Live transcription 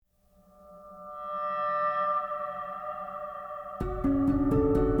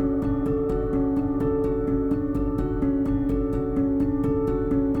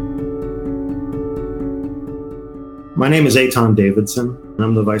My name is Eitan Davidson, and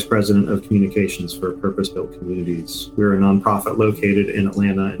I'm the Vice President of Communications for Purpose Built Communities. We're a nonprofit located in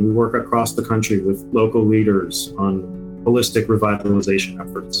Atlanta, and we work across the country with local leaders on holistic revitalization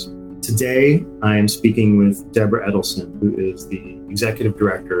efforts. Today, I am speaking with Deborah Edelson, who is the Executive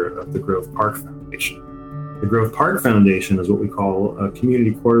Director of the Grove Park Foundation. The Grove Park Foundation is what we call a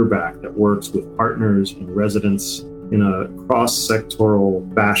community quarterback that works with partners and residents in a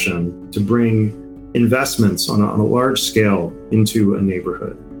cross-sectoral fashion to bring investments on a large scale into a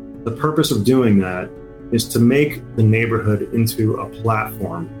neighborhood. The purpose of doing that is to make the neighborhood into a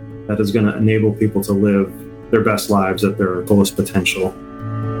platform that is going to enable people to live their best lives at their fullest potential.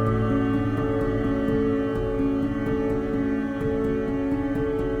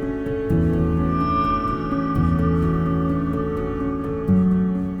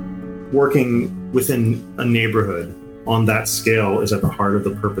 Working within a neighborhood on that scale is at the heart of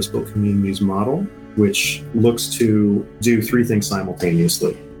the Purpose-Built Communities model, which looks to do three things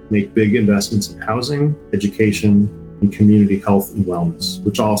simultaneously: make big investments in housing, education, and community health and wellness,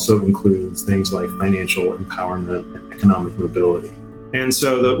 which also includes things like financial empowerment and economic mobility. And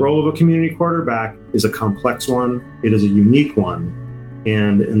so the role of a community quarterback is a complex one. It is a unique one.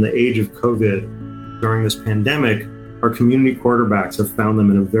 And in the age of COVID, during this pandemic, our community quarterbacks have found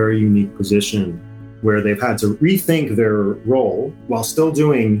them in a very unique position where they've had to rethink their role while still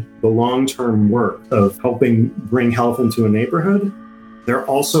doing the long-term work of helping bring health into a neighborhood. They're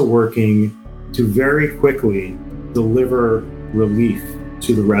also working to very quickly deliver relief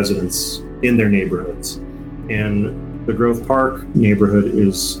to the residents in their neighborhoods. And the Grove Park neighborhood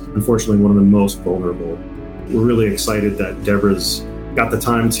is unfortunately one of the most vulnerable. We're really excited that Deborah's got the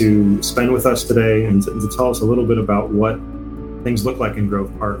time to spend with us today and to tell us a little bit about what things look like in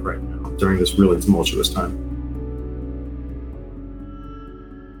Grove Park right now during this really tumultuous time.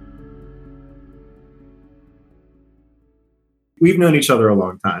 We've known each other a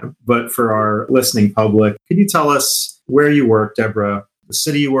long time, but for our listening public, could you tell us where you work, Deborah, the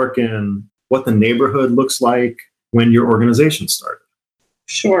city you work in, what the neighborhood looks like, when your organization started?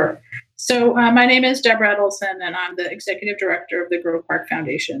 Sure. So my name is Deborah Edelson, and I'm the Executive Director of the Grove Park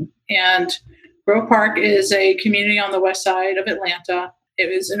Foundation. And Grove Park is a community on the west side of Atlanta.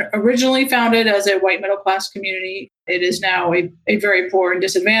 It was originally founded as a white middle-class community. It is now a very poor and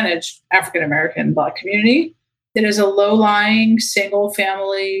disadvantaged African-American Black community. It is a low-lying,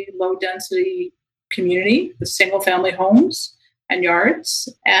 single-family, low-density community with single-family homes and yards.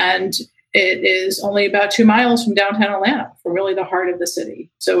 And it is only about 2 miles from downtown Atlanta, from really the heart of the city.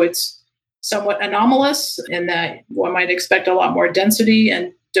 So it's somewhat anomalous in that one might expect a lot more density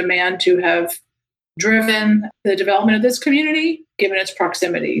and demand to have driven the development of this community, given its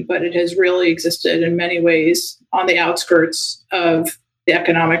proximity, but it has really existed in many ways on the outskirts of the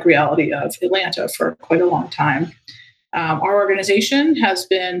economic reality of Atlanta for quite a long time. Our organization has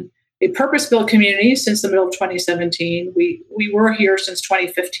been a purpose-built community since the middle of 2017. We were here since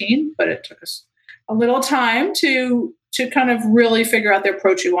 2015, but it took us a little time to kind of really figure out the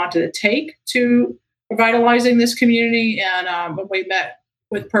approach we wanted to take to revitalizing this community. And when we met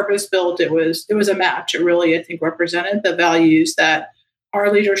with Purpose Built, it was a match. It really, I think, represented the values that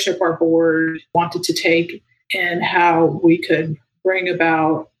our leadership, our board wanted to take and how we could bring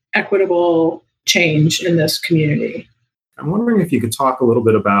about equitable change in this community. I'm wondering if you could talk a little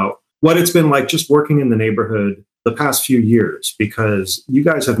bit about what it's been like just working in the neighborhood the past few years, because you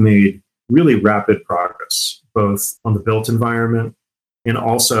guys have made really rapid progress, both on the built environment and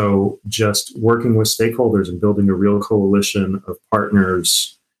also just working with stakeholders and building a real coalition of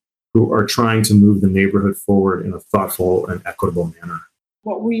partners who are trying to move the neighborhood forward in a thoughtful and equitable manner.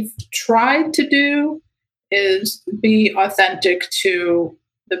 What we've tried to do is be authentic to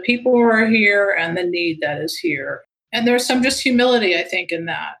the people who are here and the need that is here. And there's some just humility, I think, in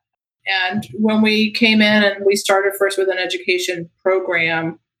that. And when we came in and we started first with an education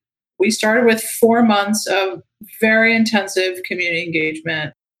program, we started with 4 months of very intensive community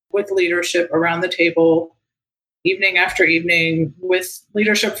engagement with leadership around the table, evening after evening, with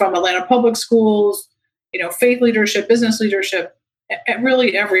leadership from Atlanta Public Schools, faith leadership, business leadership,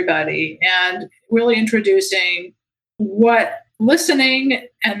 really everybody, and really introducing listening,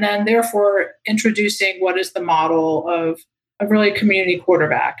 and then therefore introducing what is the model of a really community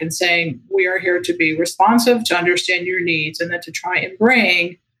quarterback, and saying we are here to be responsive, to understand your needs, and then to try and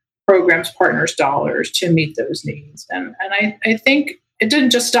bring programs, partners, dollars to meet those needs. And I think it didn't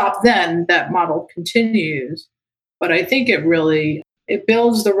just stop then. That model continues, but I think it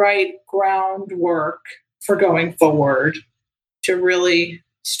builds the right groundwork for going forward to really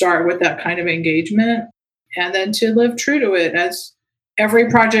start with that kind of engagement and then to live true to it as every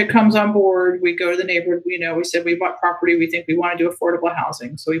project comes on board. We go to the neighborhood. We said we bought property. We think we want to do affordable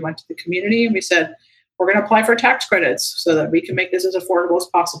housing. So we went to the community and we said, we're going to apply for tax credits so that we can make this as affordable as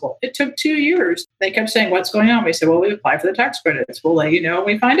possible. It took 2 years. They kept saying, what's going on? We said, well, we applied for the tax credits. We'll let you know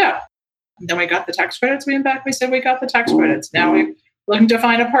when we find out. And then we got the tax credits. We went back. We said, we got the tax credits. Now we're looking to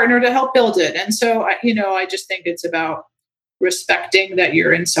find a partner to help build it. And so, I just think it's about respecting that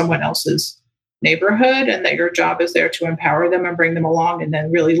you're in someone else's neighborhood and that your job is there to empower them and bring them along, and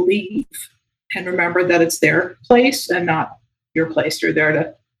then really leave and remember that it's their place and not your place. You're there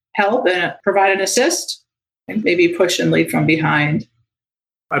to help and provide an assist and maybe push and lead from behind.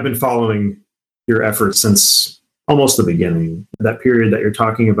 I've been following your efforts since almost the beginning, that period that you're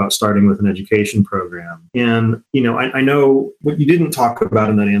talking about, starting with an education program. And, I know what you didn't talk about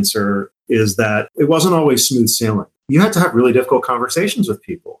in that answer is that it wasn't always smooth sailing. You had to have really difficult conversations with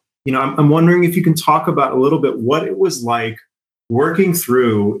people. I'm wondering if you can talk about a little bit what it was like working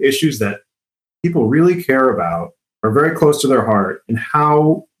through issues that people really care about, are very close to their heart, and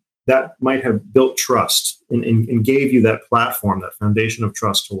how that might have built trust and gave you that platform, that foundation of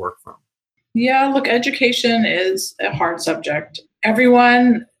trust to work from. Yeah, look, education is a hard subject.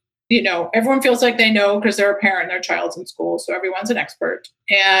 Everyone feels like they know because they're a parent and their child's in school. So everyone's an expert.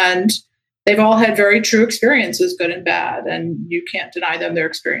 And they've all had very true experiences, good and bad, and you can't deny them their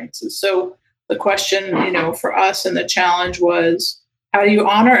experiences. So the question, for us and the challenge was, how do you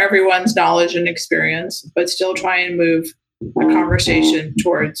honor everyone's knowledge and experience, but still try and move a conversation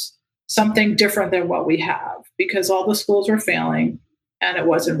towards something different than what we have? Because all the schools were failing and it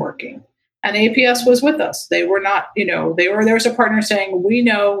wasn't working. And APS was with us. They were not, there was a partner saying, we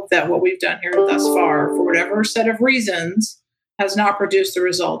know that what we've done here thus far, for whatever set of reasons, has not produced the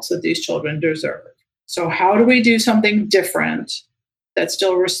results that these children deserve. So how do we do something different that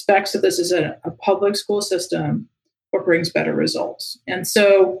still respects that this is a public school system, but brings better results? And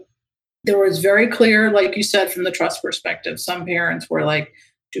so there was very clear, like you said, from the trust perspective, some parents were like,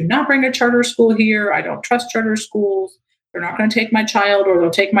 do not bring a charter school here. I don't trust charter schools. They're not going to take my child, or they'll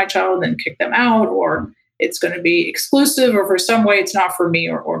take my child and then kick them out, or it's going to be exclusive, or for some way it's not for me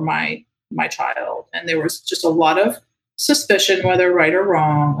or my child. And there was just a lot of suspicion, whether right or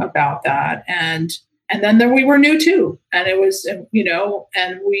wrong, about that. And then we were new too. And it was, and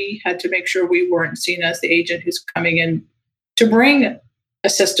we had to make sure we weren't seen as the agent who's coming in to bring a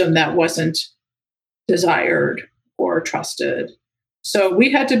system that wasn't desired or trusted. So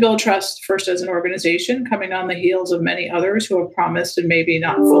we had to build trust first as an organization, coming on the heels of many others who have promised and maybe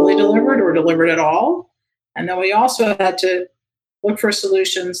not fully delivered or delivered at all. And then we also had to look for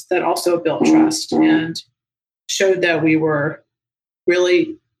solutions that also built trust and showed that we were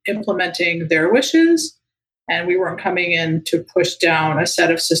really implementing their wishes, and we weren't coming in to push down a set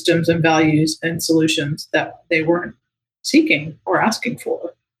of systems and values and solutions that they weren't seeking or asking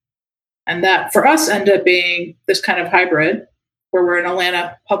for. And that for us ended up being this kind of hybrid where we're an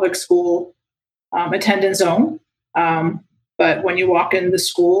Atlanta public school attendance zone. But when you walk in the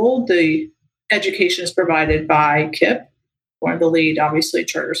school, the education is provided by KIPP, one of the lead, obviously,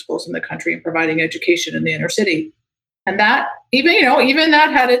 charter schools in the country in providing education in the inner city. And that, even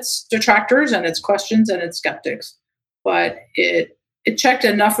that had its detractors and its questions and its skeptics. But it checked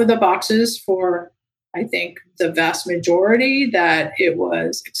enough of the boxes for, I think, the vast majority that it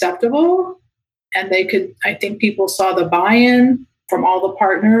was acceptable. And I think people saw the buy-in from all the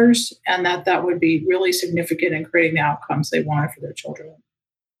partners, and that would be really significant in creating the outcomes they wanted for their children.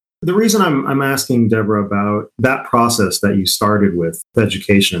 The reason I'm asking Deborah about that process that you started with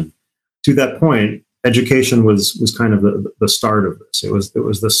education, to that point, education was kind of the start of this. It was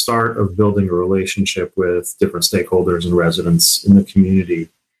the start of building a relationship with different stakeholders and residents in the community.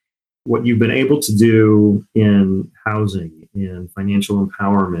 What you've been able to do in housing, in financial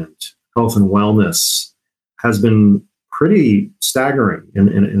empowerment, health and wellness has been pretty staggering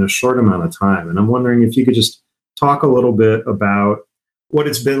in a short amount of time. And I'm wondering if you could just talk a little bit about what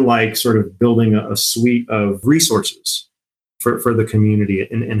it's been like sort of building a suite of resources for the community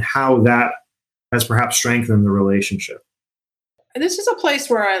and how that has perhaps strengthened the relationship. This is a place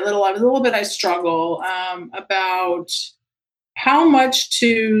where I struggle about how much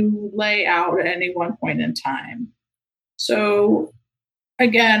to lay out at any one point in time. So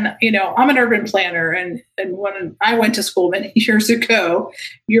again, I'm an urban planner, and when I went to school many years ago,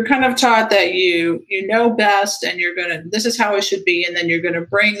 you're kind of taught that you know best, and this is how it should be, and then you're going to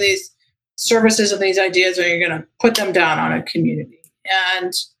bring these services and these ideas, and you're going to put them down on a community.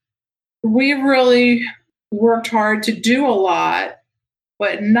 And we really worked hard to do a lot,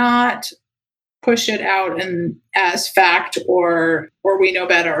 but not push it out as fact or we know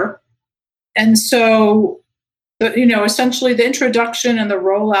better. And so But, essentially the introduction and the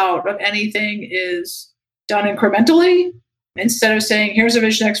rollout of anything is done incrementally. Instead of saying, here's a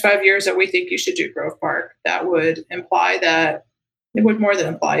vision next 5 years that we think you should do Grove Park, that would imply that it would more than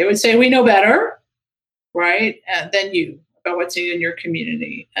imply. It would say, we know better, right, than you about what's needed in your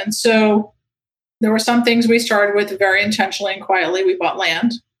community. And so there were some things we started with very intentionally and quietly. We bought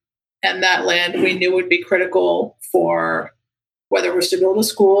land, and that land we knew would be critical for whether it was to build a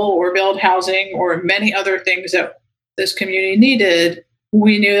school or build housing or many other things that this community needed.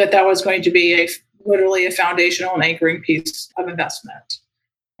 We knew that that was going to be literally a foundational and anchoring piece of investment.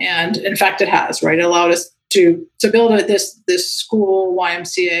 And in fact, it has, right? It allowed us to build this school,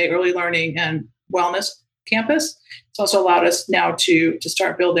 YMCA, early learning and wellness campus. It's also allowed us now to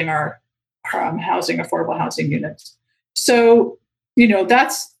start building our affordable housing units. So,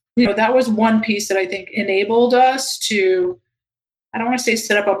 that was one piece that I think enabled us to, I don't want to say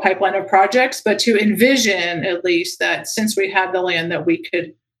set up a pipeline of projects, but to envision at least that since we had the land that we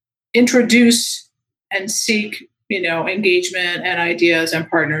could introduce and seek, engagement and ideas and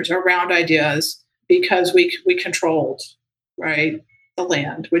partners around ideas because we controlled, right, the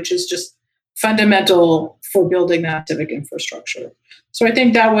land, which is just fundamental for building that civic infrastructure. So I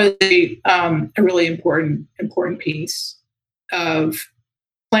think that was a really important piece of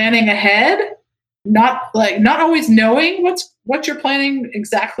planning ahead, not always knowing what you're planning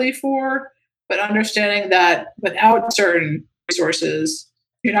exactly for, but understanding that without certain resources,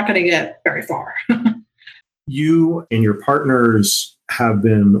 you're not going to get very far. You and your partners have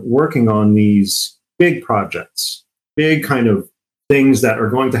been working on these big projects, big kind of things that are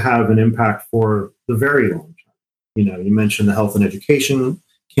going to have an impact for the very long term. You mentioned the health and education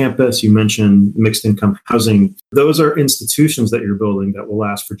campus, you mentioned mixed income housing. Those are institutions that you're building that will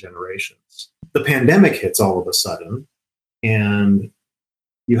last for generations. The pandemic hits all of a sudden, and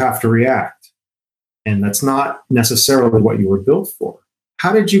you have to react. And that's not necessarily what you were built for.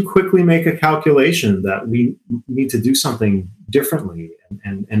 How did you quickly make a calculation that we need to do something differently?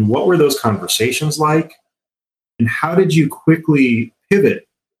 And what were those conversations like? And how did you quickly pivot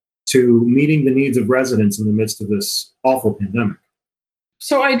to meeting the needs of residents in the midst of this awful pandemic?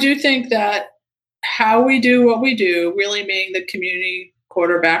 So I do think that how we do what we do, really being the community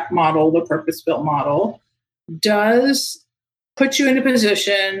quarterback model, the purpose-built model, does put you in a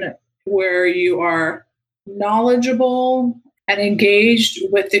position where you are knowledgeable and engaged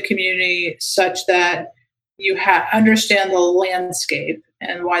with the community such that you understand the landscape.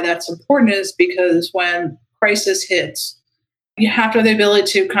 And why that's important is because when crisis hits, you have to have the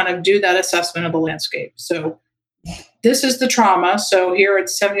ability to kind of do that assessment of the landscape. So this is the trauma. So here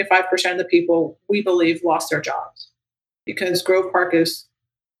it's 75% of the people we believe lost their jobs because Grove Park is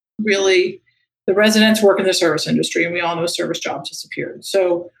really, the residents work in the service industry, and we all know service jobs disappeared.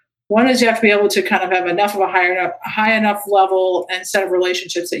 So one is you have to be able to kind of have enough of a high enough level and set of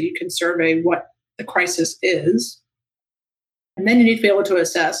relationships that you can survey what the crisis is. And then you need to be able to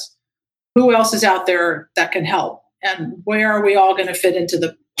assess who else is out there that can help and where are we all going to fit into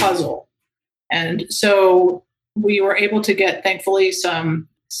the puzzle. And so we were able to get, thankfully, some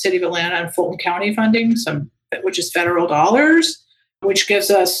City of Atlanta and Fulton County funding, which is federal dollars, which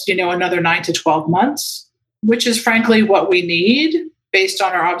gives us, another 9 to 12 months, which is frankly what we need based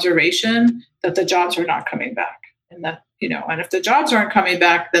on our observation that the jobs are not coming back. And that, and if the jobs aren't coming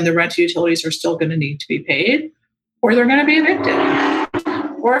back, then the rent utilities are still going to need to be paid, or they're going to be evicted,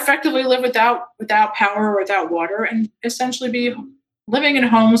 or effectively live without power or without water, and essentially be living in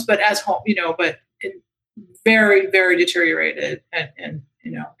homes, but but in very, very deteriorated and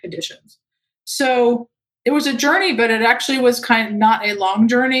conditions. So it was a journey, but it actually was kind of not a long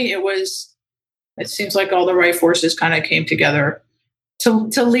journey. It seems like all the right forces kind of came together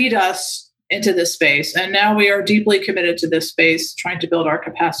to lead us into this space. And now we are deeply committed to this space, trying to build our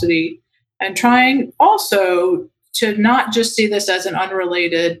capacity and trying also to not just see this as an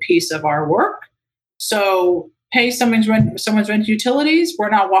unrelated piece of our work. So pay someone's rent utilities, we're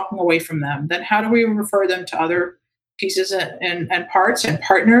not walking away from them. Then how do we refer them to other pieces and parts and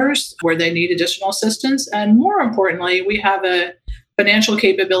partners where they need additional assistance? And more importantly, we have a financial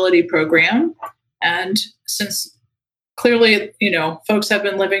capability program. And since clearly, folks have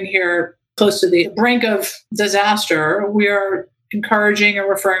been living here close to the brink of disaster, we are encouraging and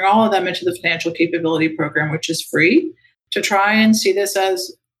referring all of them into the financial capability program, which is free, to try and see this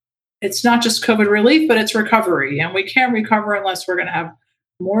as it's not just COVID relief, but it's recovery. And we can't recover unless we're going to have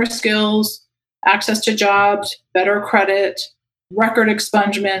more skills, access to jobs, better credit, record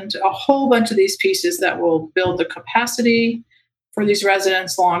expungement, a whole bunch of these pieces that will build the capacity for these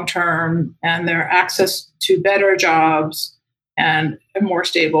residents long-term and their access to better jobs and a more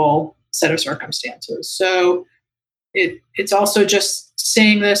stable set of circumstances. So It's also just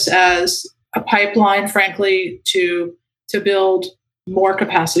seeing this as a pipeline, frankly, to build more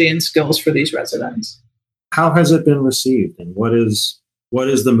capacity and skills for these residents. How has it been received, and what is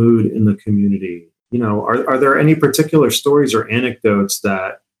the mood in the community? Are there any particular stories or anecdotes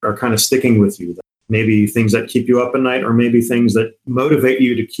that are kind of sticking with you? Maybe things that keep you up at night, or maybe things that motivate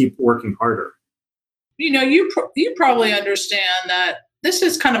you to keep working harder? You probably understand that this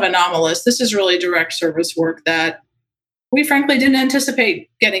is kind of anomalous. This is really direct service work that we frankly didn't anticipate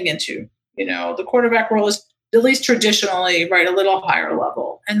getting into. The quarterback role is, at least traditionally, right, a little higher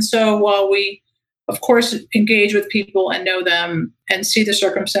level. And so while we, of course, engage with people and know them and see the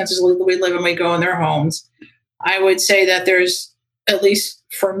circumstances we live and we go in their homes, I would say that there's, at least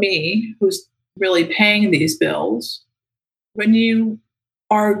for me, who's really paying these bills, when you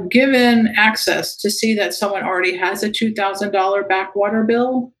are given access to see that someone already has a $2,000 backwater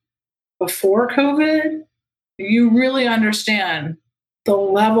bill before COVID, you really understand the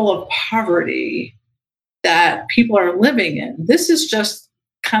level of poverty that people are living in. This is just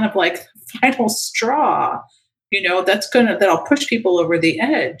kind of like the final straw, that'll push people over the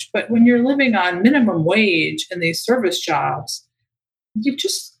edge. But when you're living on minimum wage in these service jobs,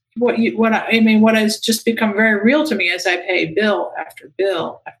 what has just become very real to me as I pay bill after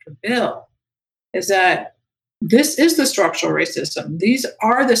bill after bill is that this is the structural racism. These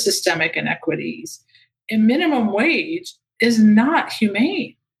are the systemic inequities. And minimum wage is not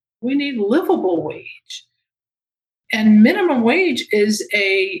humane. We need livable wage. And minimum wage is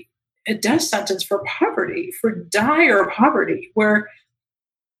a death sentence for poverty, for dire poverty, where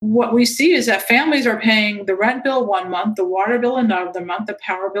what we see is that families are paying the rent bill one month, the water bill another month, the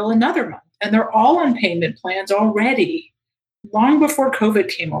power bill another month. And they're all on payment plans already, long before COVID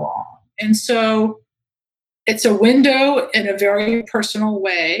came along. And so it's a window in a very personal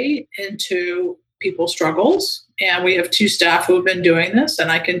way into people's struggles. And we have two staff who have been doing this.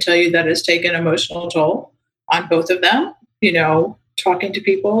 And I can tell you that it's taken an emotional toll on both of them, talking to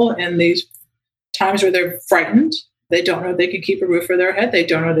people in these times where they're frightened. They don't know they can keep a roof over their head. They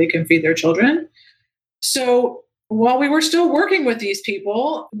don't know they can feed their children. So while we were still working with these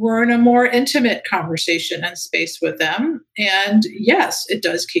people, we're in a more intimate conversation and space with them. And yes, it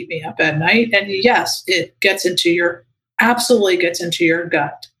does keep me up at night. And yes, it absolutely gets into your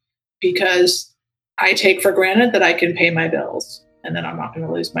gut, because I take for granted that I can pay my bills and then I'm not going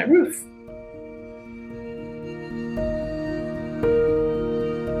to lose my roof.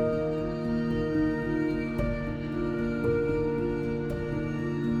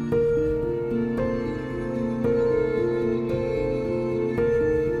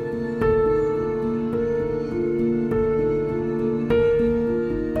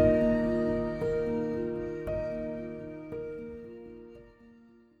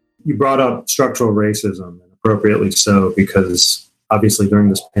 You brought up structural racism, and appropriately so, because obviously during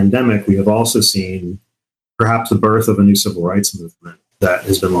this pandemic, we have also seen perhaps the birth of a new civil rights movement that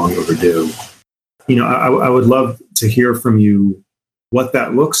has been long overdue. I would love to hear from you what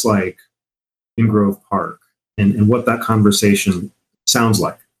that looks like in Grove Park and what that conversation sounds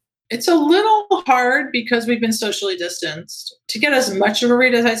like. It's a little hard because we've been socially distanced to get as much of a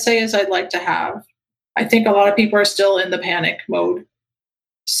read, as I say, as I'd like to have. I think a lot of people are still in the panic mode.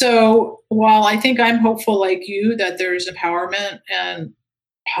 So while I think I'm hopeful like you that there's empowerment and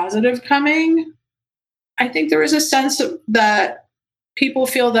positive coming, I think there is a sense that people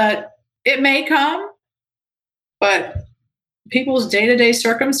feel that it may come, but people's day-to-day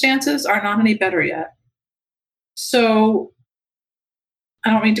circumstances are not any better yet. So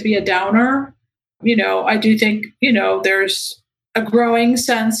I don't mean to be a downer. I do think, there's a growing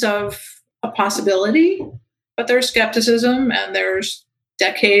sense of a possibility, but there's skepticism and there's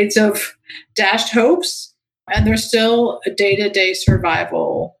decades of dashed hopes, and there's still a day-to-day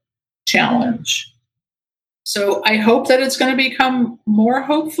survival challenge. So I hope that it's going to become more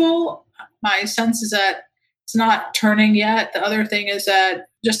hopeful. My sense is that it's not turning yet. The other thing is that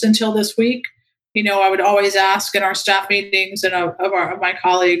just until this week, I would always ask in our staff meetings and of my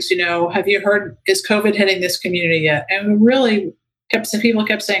colleagues, have you heard, is COVID hitting this community yet? And people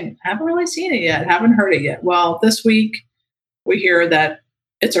kept saying, haven't really seen it yet, haven't heard it yet. Well, this week we hear that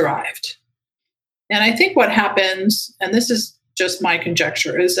it's arrived. And I think what happens, and this is just my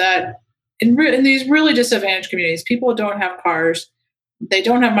conjecture, is that in these really disadvantaged communities, people don't have cars, they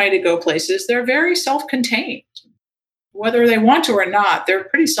don't have money to go places, they're very self-contained. Whether they want to or not, they're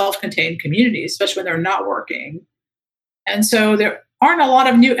pretty self-contained communities, especially when they're not working. And so there aren't a lot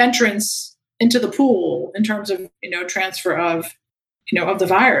of new entrants into the pool in terms of, transfer of the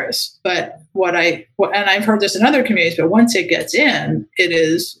virus. But and I've heard this in other communities, but once it gets in,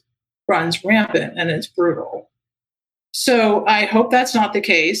 runs rampant and it's brutal. So I hope that's not the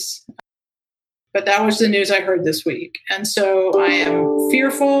case. But that was the news I heard this week. And so I am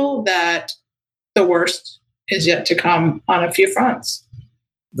fearful that the worst is yet to come on a few fronts.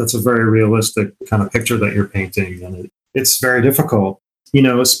 That's a very realistic kind of picture that you're painting. And it's very difficult,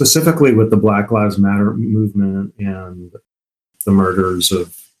 specifically with the Black Lives Matter movement and the murders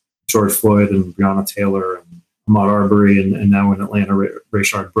of George Floyd and Breonna Taylor and Ahmaud Arbery and now in Atlanta,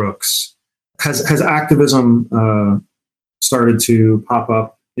 Rayshard Brooks. Has activism started to pop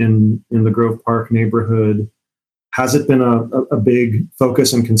up in the Grove Park neighborhood? Has it been a big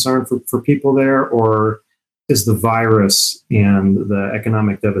focus and concern for people there, or is the virus and the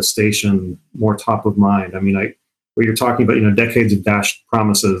economic devastation more top of mind? I mean, what you're talking about, decades of dashed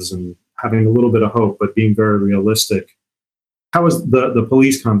promises and having a little bit of hope, but being very realistic. How is the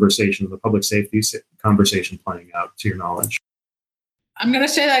police conversation, the public safety conversation playing out, to your knowledge? I'm going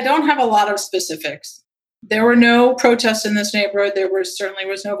to say that I don't have a lot of specifics. There were no protests in this neighborhood. There certainly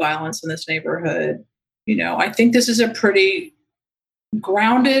was no violence in this neighborhood. I think this is a pretty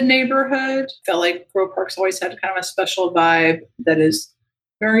grounded neighborhood. Felt like Grove Park's always had kind of a special vibe that is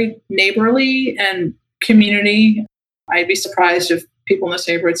very neighborly and community. I'd be surprised if people in this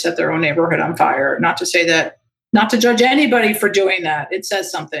neighborhood set their own neighborhood on fire. Not to judge anybody for doing that. It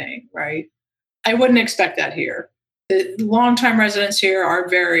says something, right? I wouldn't expect that here. The longtime residents here are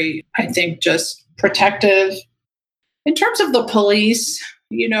very, I think, just protective. In terms of the police,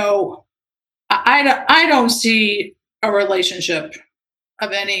 I don't see a relationship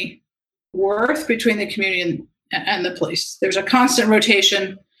of any worth between the community and the police. There's a constant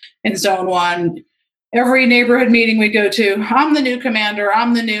rotation in Zone 1. Every neighborhood meeting we go to, I'm the new commander,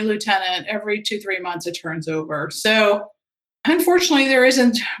 I'm the new lieutenant. Every 2-3 months it turns over. So unfortunately, there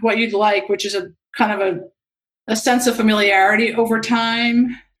isn't what you'd like, which is a kind of a sense of familiarity over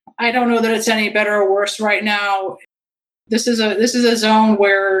time. I don't know that it's any better or worse right now. This is a zone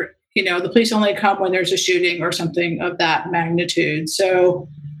where, the police only come when there's a shooting or something of that magnitude. So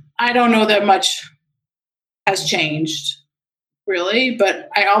I don't know that much has changed, really. But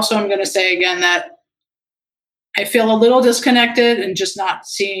I also am going to say again that I feel a little disconnected and just not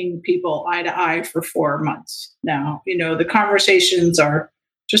seeing people eye to eye for 4 months now. The conversations are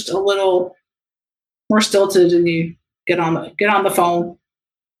just a little more stilted, and you get on the phone,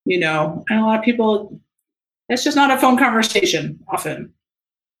 and a lot of people, it's just not a phone conversation often.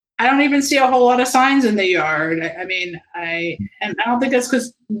 I don't even see a whole lot of signs in the yard. I don't think that's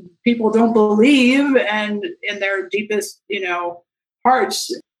because people don't believe, and in their deepest,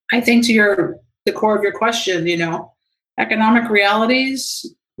 hearts. I think to the core of your question, economic realities,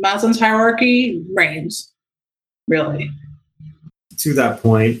 Maslow's hierarchy reigns, really. To that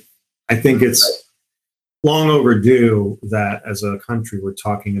point, I think it's long overdue that as a country we're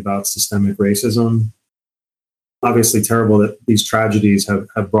talking about systemic racism. Obviously terrible that these tragedies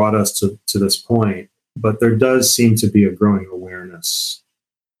have brought us to this point, but there does seem to be a growing awareness.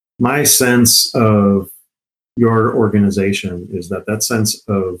 My sense of your organization is that sense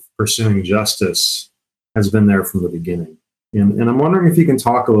of pursuing justice has been there from the beginning. And I'm wondering if you can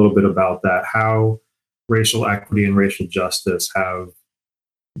talk a little bit about that, how racial equity and racial justice have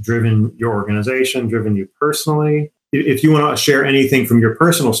driven your organization, driven you personally. If you want to share anything from your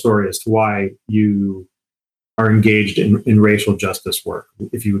personal story as to why you are engaged in racial justice work,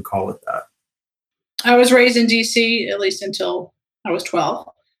 if you would call it that. I was raised in DC, at least until I was 12.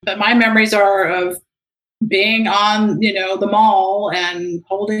 But my memories are of being on, the mall and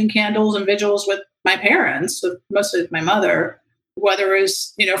holding candles and vigils with my parents, mostly with my mother, whether it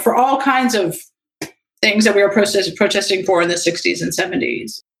was, for all kinds of things that we were protesting for in the 60s and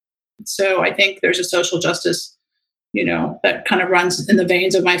 70s. So I think there's a social justice, that kind of runs in the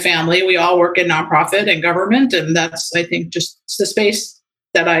veins of my family. We all work in nonprofit and government, and that's, I think, just the space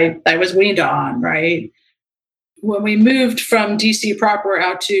that I was weaned on, right? When we moved from DC proper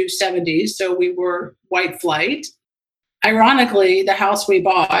out to 70s, so we were white flight. Ironically, the house we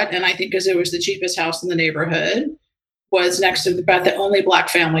bought, and I think because it was the cheapest house in the neighborhood, was next to about the only Black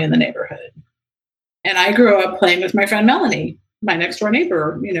family in the neighborhood. And I grew up playing with my friend Melanie, my next door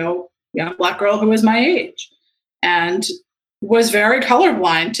neighbor, young Black girl who was my age, and was very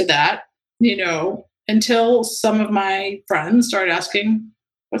colorblind to that, until some of my friends started asking,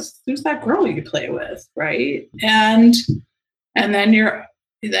 who's that girl you play with, right? And then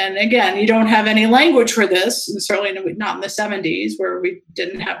again, you don't have any language for this, and certainly not in the 70s where we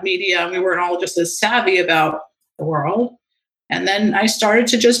didn't have media and we weren't all just as savvy about the world. And then I started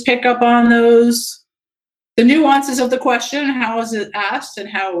to just pick up on the nuances of the question, how was it asked and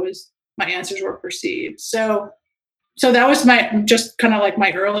how my answers were perceived. So that was just kind of like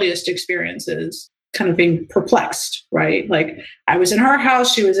my earliest experiences kind of being perplexed, right? Like I was in her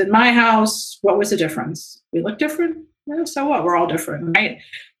house, she was in my house. What was the difference? We look different. Well, so what? We're all different, right?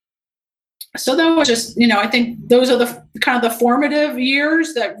 So that was just, I think those are the kind of the formative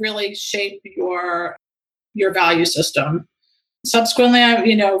years that really shape your value system. Subsequently,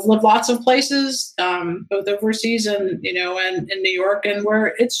 I've lived lots of places, both overseas and and in New York, and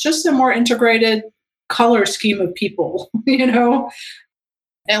where it's just a more integrated color scheme of people.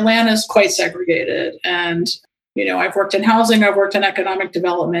 Atlanta's quite segregated, and I've worked in housing, I've worked in economic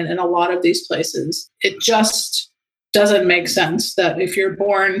development in a lot of these places. It just doesn't make sense that if you're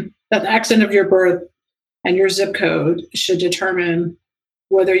born, that the accent of your birth and your zip code should determine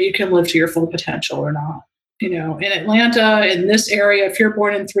whether you can live to your full potential or not. In Atlanta, in this area, if you're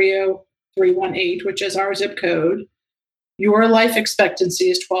born in 30318, which is our zip code, your life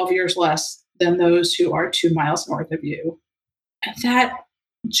expectancy is 12 years less than those who are 2 miles north of you. And that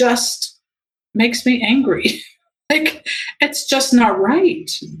just makes me angry. Like, it's just not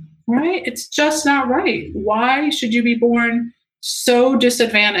right, right? It's just not right. Why should you be born so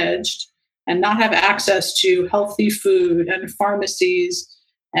disadvantaged and not have access to healthy food and pharmacies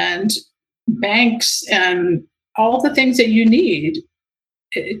and banks and all the things that you need?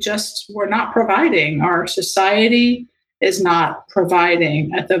 We're not providing. Our society is not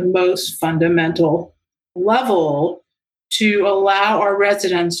providing at the most fundamental level to allow our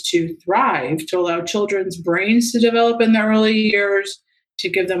residents to thrive, to allow children's brains to develop in the early years, to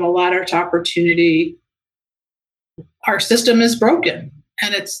give them a ladder to opportunity. Our system is broken,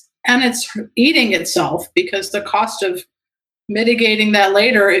 and it's eating itself, because the cost of mitigating that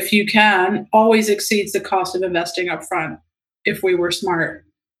later, if you can, always exceeds the cost of investing up front if we were smart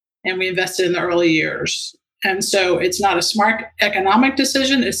and we invested in the early years. And so it's not a smart economic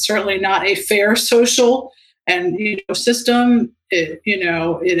decision. It's certainly not a fair social and system. It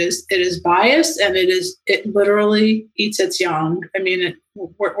is biased, and it literally eats its young. I mean,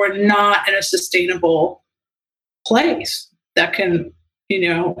 we're not in a sustainable place that can,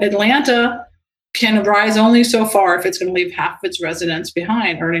 Atlanta can rise only so far if it's going to leave half of its residents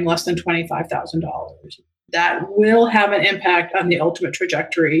behind, earning less than $25,000. That will have an impact on the ultimate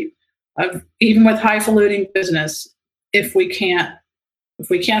trajectory of, even with highfalutin business, if we can't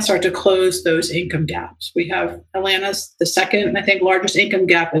start to close those income gaps. We have Atlanta's the second, I think, largest income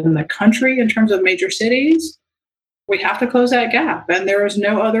gap in the country in terms of major cities. We have to close that gap, and there is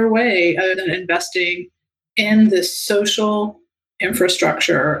no other way other than investing in this social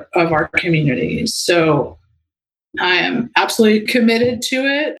infrastructure of our communities. So I am absolutely committed to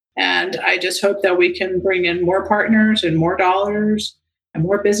it. And I just hope that we can bring in more partners and more dollars and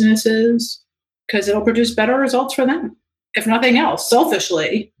more businesses, because it'll produce better results for them. If nothing else,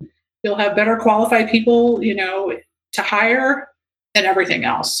 selfishly, you'll have better qualified people, to hire and everything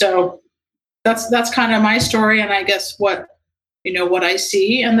else. So that's kind of my story. And I guess what I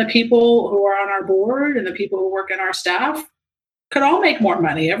see, and the people who are on our board and the people who work in our staff could all make more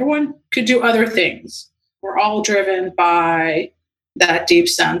money. Everyone could do other things. We're all driven by that deep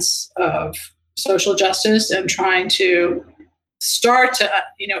sense of social justice and trying to start to,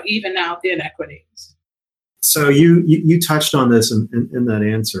 even out the inequities. So you touched on this in that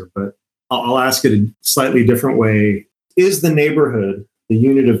answer, but I'll ask it a slightly different way. Is the neighborhood the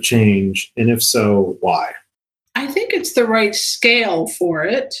unit of change? And if so, why? I think it's the right scale for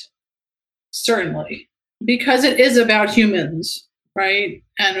it, certainly, because it is about humans, right?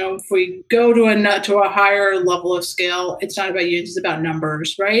 And if we go to a higher level of scale, it's not about units, it's about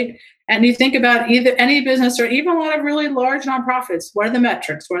numbers, right? And you think about either any business or even a lot of really large nonprofits. What are the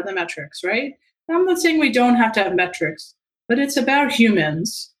metrics? Right? I'm not saying we don't have to have metrics, but it's about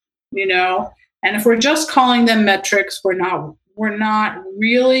humans, And if we're just calling them metrics, we're not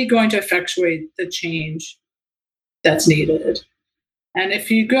really going to effectuate the change that's needed. And if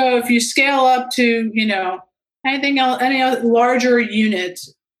you scale up to, anything else, any other larger unit,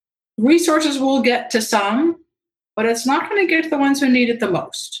 resources will get to some, but it's not going to get to the ones who need it the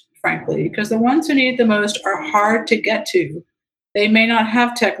most, frankly, because the ones who need it the most are hard to get to. They may not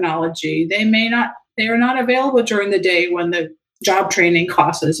have technology. They are not available during the day when the job training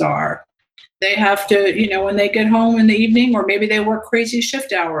classes are. They have to, when they get home in the evening, or maybe they work crazy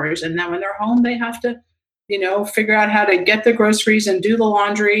shift hours. And then when they're home, they have to, figure out how to get the groceries and do the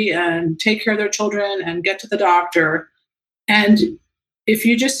laundry and take care of their children and get to the doctor. And if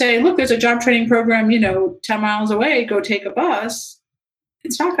you just say, look, there's a job training program, 10 miles away, go take a bus,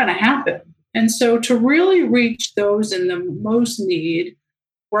 it's not going to happen. And so to really reach those in the most need,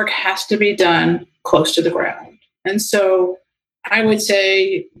 work has to be done close to the ground. And so I would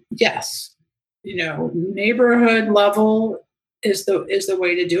say, yes, neighborhood level is the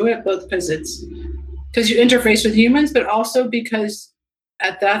way to do it, both because it's because you interface with humans, but also because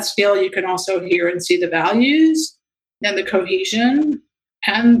at that scale, you can also hear and see the values and the cohesion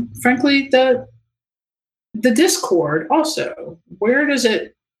and frankly, the discord also. Where is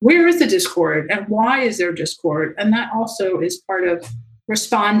the discord and why is there discord? And that also is part of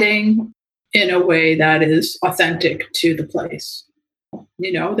responding in a way that is authentic to the place.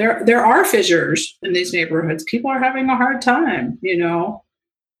 There are fissures in these neighborhoods. People are having a hard time,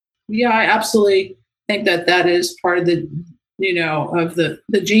 Yeah, I absolutely think that is part of the, of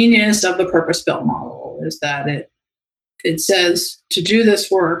the genius of the purpose-built model is that it says to do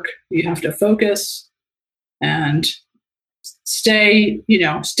this work, you have to focus and stay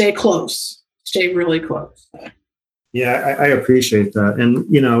close, stay really close. Yeah, I appreciate that.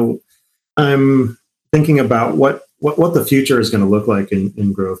 And, I'm thinking about what the future is going to look like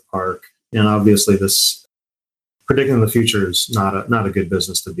in Grove Park. And obviously this predicting the future is not a good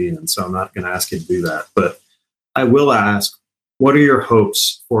business to be in. So I'm not going to ask you to do that. But I will ask, what are your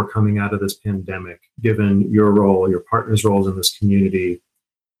hopes for coming out of this pandemic, given your role, your partner's roles in this community?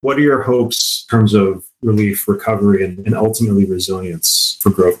 What are your hopes in terms of relief, recovery, and ultimately resilience for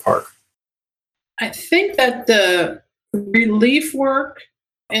Grove Park? I think that the relief work,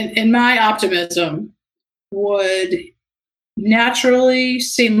 and in my optimism, would naturally,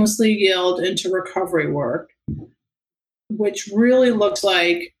 seamlessly yield into recovery work, which really looks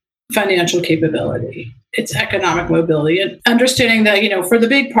like financial capability. It's economic mobility and understanding that, for the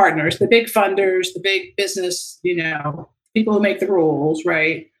big partners, the big funders, the big business, people who make the rules,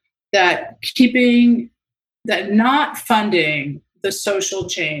 right? That not funding the social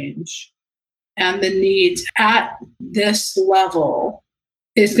change and the needs at this level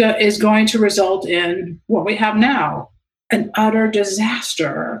is going to result in what we have now, an utter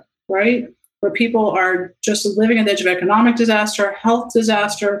disaster, right? Where people are just living at the edge of economic disaster, health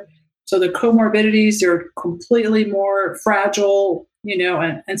disaster. So the comorbidities are completely more fragile,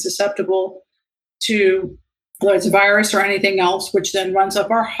 and susceptible to whether it's a virus or anything else, which then runs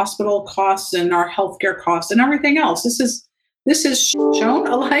up our hospital costs and our healthcare costs and everything else. This has shown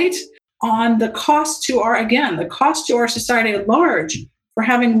a light on the cost to our society at large for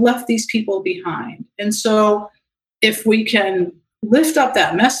having left these people behind. And so if we can lift up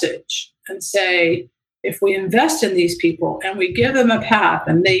that message and say, if we invest in these people and we give them a path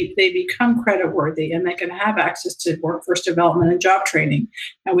and they become credit worthy and they can have access to workforce development and job training,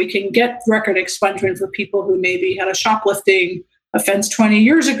 and we can get record expungement for people who maybe had a shoplifting offense 20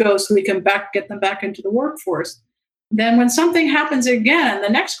 years ago so we can get them back into the workforce, then when something happens again and the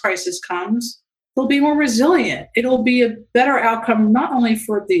next crisis comes, they'll be more resilient. It'll be a better outcome, not only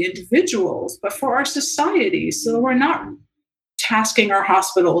for the individuals, but for our society. So we're not tasking our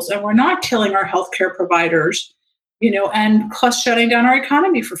hospitals and we're not killing our healthcare providers, and plus shutting down our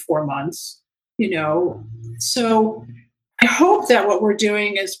economy for 4 months, So I hope that what we're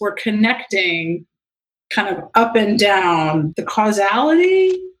doing is we're connecting kind of up and down the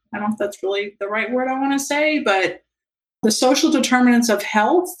causality. I don't know if that's really the right word I want to say, but the social determinants of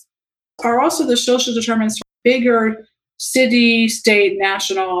health are also the social determinants for bigger city, state,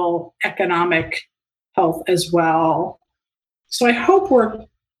 national, economic health as well. So I hope we're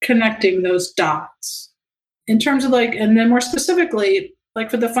connecting those dots in terms of and then more specifically,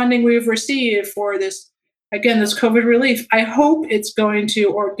 for the funding we've received for this COVID relief, I hope it's going to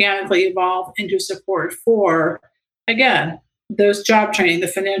organically evolve into support for, again, those job training, the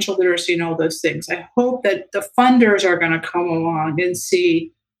financial literacy and all those things. I hope that the funders are going to come along and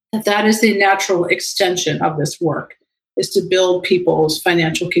see that is the natural extension of this work, is to build people's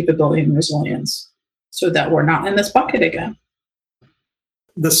financial capability and resilience so that we're not in this bucket again.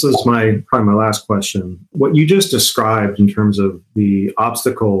 This is probably my last question. What you just described in terms of the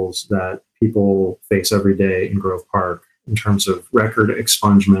obstacles that people face every day in Grove Park, in terms of record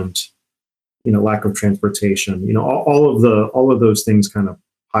expungement, lack of transportation, all of those things kind of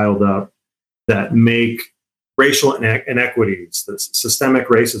piled up that make racial inequities, the systemic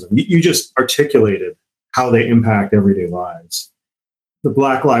racism. You just articulated how they impact everyday lives. The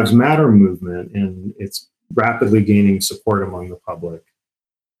Black Lives Matter movement, and it's rapidly gaining support among the public,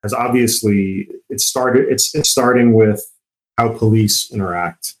 has obviously it's starting with how police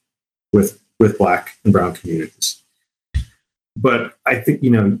interact with Black and brown communities. But I think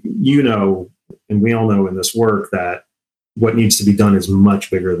and we all know in this work that what needs to be done is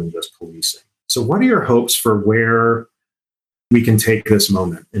much bigger than just policing. So what are your hopes for where we can take this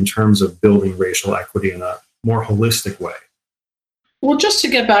moment in terms of building racial equity in a more holistic way? Well, just to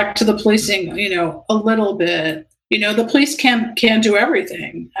get back to the policing, a little bit, the police can't do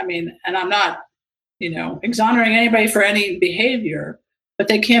everything. I mean, and I'm not, exonerating anybody for any behavior, but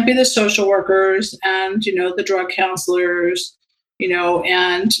they can't be the social workers and, the drug counselors,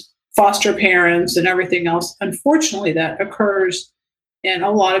 and foster parents and everything else. Unfortunately, that occurs in a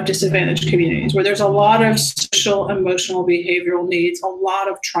lot of disadvantaged communities where there's a lot of social, emotional, behavioral needs, a lot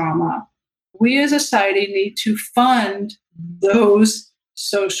of trauma. We as a society need to fund those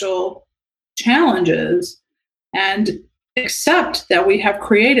social challenges and accept that we have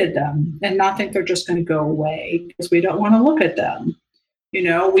created them and not think they're just going to go away because we don't want to look at them.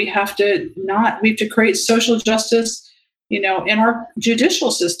 We have to create social justice, in our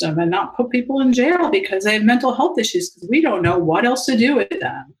judicial system and not put people in jail because they have mental health issues because we don't know what else to do with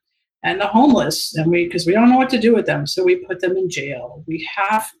them. And the homeless, because we don't know what to do with them. So we put them in jail. We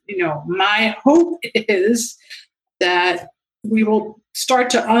have, my hope is that we will start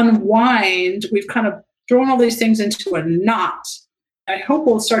to unwind. We've kind of thrown all these things into a knot. I hope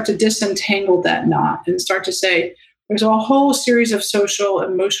we'll start to disentangle that knot and start to say, there's a whole series of social,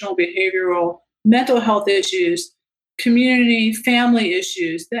 emotional, behavioral, mental health issues, community, family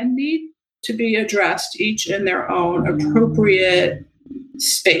issues that need to be addressed each in their own appropriate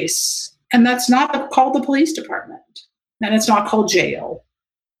space. And that's not called the police department. And it's not called jail,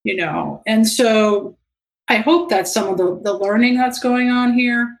 And so I hope that's some of the learning that's going on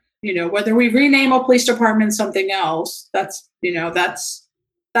here. Whether we rename a police department something else, that's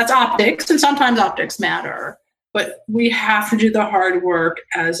optics, and sometimes optics matter. But we have to do the hard work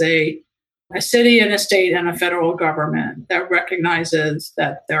as a city and a state and a federal government that recognizes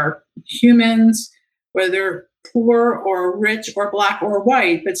that there are humans, whether poor or rich or black or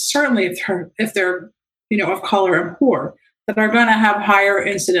white, but certainly if they're of color and poor, that are going to have higher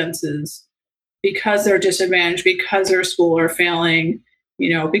incidences because they're disadvantaged, because their school are failing,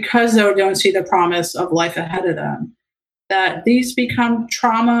 because they don't see the promise of life ahead of them, that these become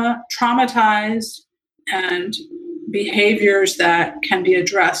traumatized and behaviors that can be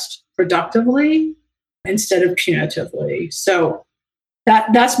addressed productively instead of punitively. So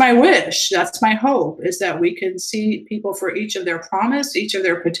that's my wish. That's my hope, is that we can see people for each of their promise, each of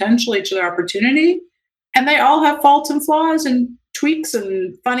their potential, each of their opportunity. And they all have faults and flaws and tweaks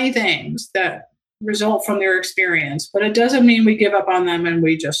and funny things that result from their experience. But it doesn't mean we give up on them and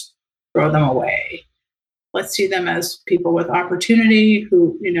we just throw them away. Let's see them as people with opportunity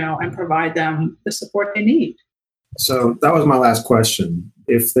who, and provide them the support they need. So that was my last question.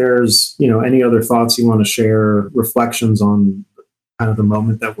 If there's, any other thoughts you want to share, reflections on kind of the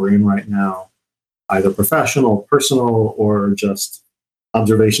moment that we're in right now, either professional, personal, or just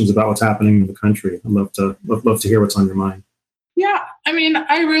observations about what's happening in the country, I'd love to hear what's on your mind. Yeah, I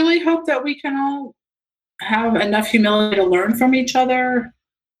really hope that we can all have enough humility to learn from each other,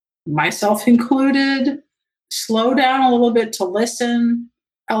 myself included, slow down a little bit to listen.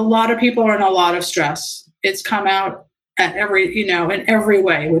 A lot of people are in a lot of stress. It's come out at in every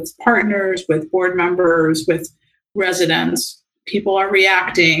way, with partners, with board members, with residents. People are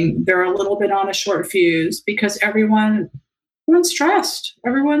reacting. They're a little bit on a short fuse because everyone's stressed.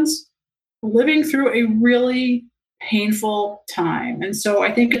 Everyone's living through a really painful time. And so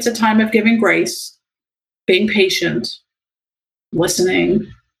I think it's a time of giving grace, being patient,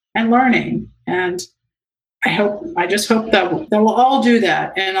 listening, and learning. And I just hope that we'll all do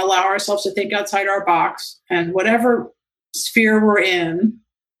that and allow ourselves to think outside our box, and whatever sphere we're in,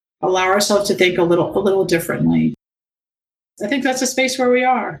 allow ourselves to think a little differently. I think that's a space where we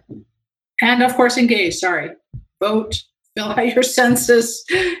are. And of course, engage. Vote, fill out your census,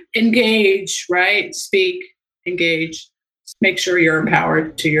 engage, right? Speak, engage, make sure you're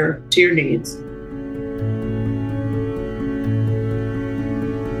empowered to your needs.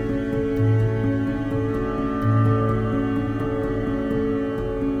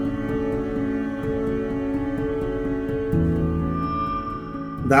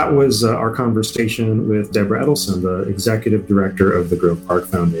 That was our conversation with Deborah Edelson, the executive director of the Grove Park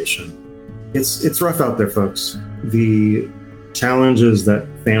Foundation. It's rough out there, folks. The challenges that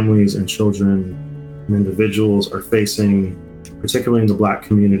families and children and individuals are facing, particularly in the Black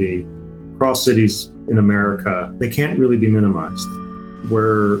community, across cities in America, they can't really be minimized.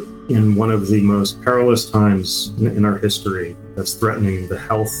 We're in one of the most perilous times in our history that's threatening the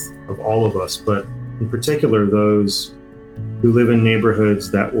health of all of us, but in particular those who live in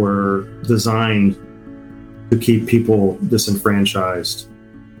neighborhoods that were designed to keep people disenfranchised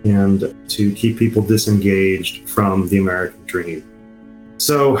and to keep people disengaged from the American dream.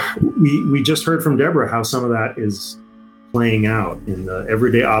 So we just heard from Deborah how some of that is playing out in the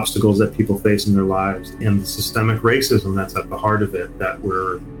everyday obstacles that people face in their lives and the systemic racism that's at the heart of it, that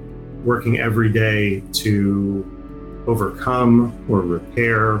we're working every day to overcome or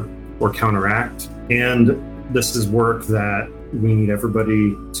repair or counteract. And this is work that we need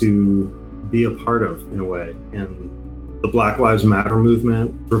everybody to be a part of in a way. And the Black Lives Matter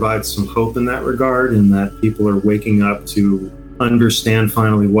movement provides some hope in that regard, in that people are waking up to understand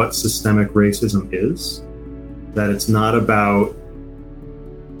finally what systemic racism is, that it's not about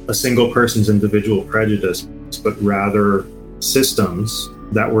a single person's individual prejudice, but rather systems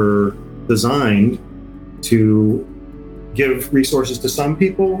that were designed to give resources to some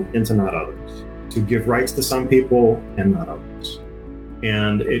people and to not others, to give rights to some people and not others.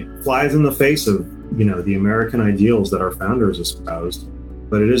 And it flies in the face of, the American ideals that our founders espoused,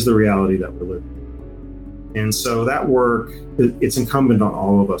 but it is the reality that we're living. And so that work, it's incumbent on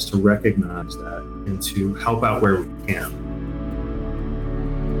all of us to recognize that and to help out where we can.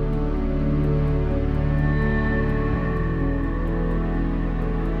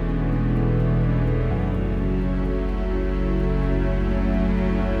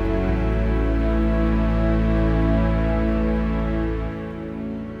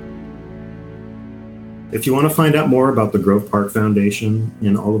 If you want to find out more about the Grove Park Foundation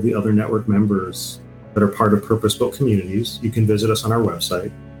and all of the other network members that are part of Purpose-Built Communities, you can visit us on our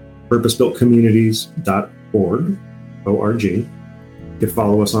website, purposebuiltcommunities.org, O-R-G. You can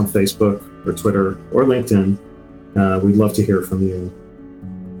follow us on Facebook or Twitter or LinkedIn. We'd love to hear from you.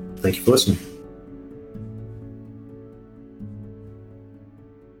 Thank you for listening.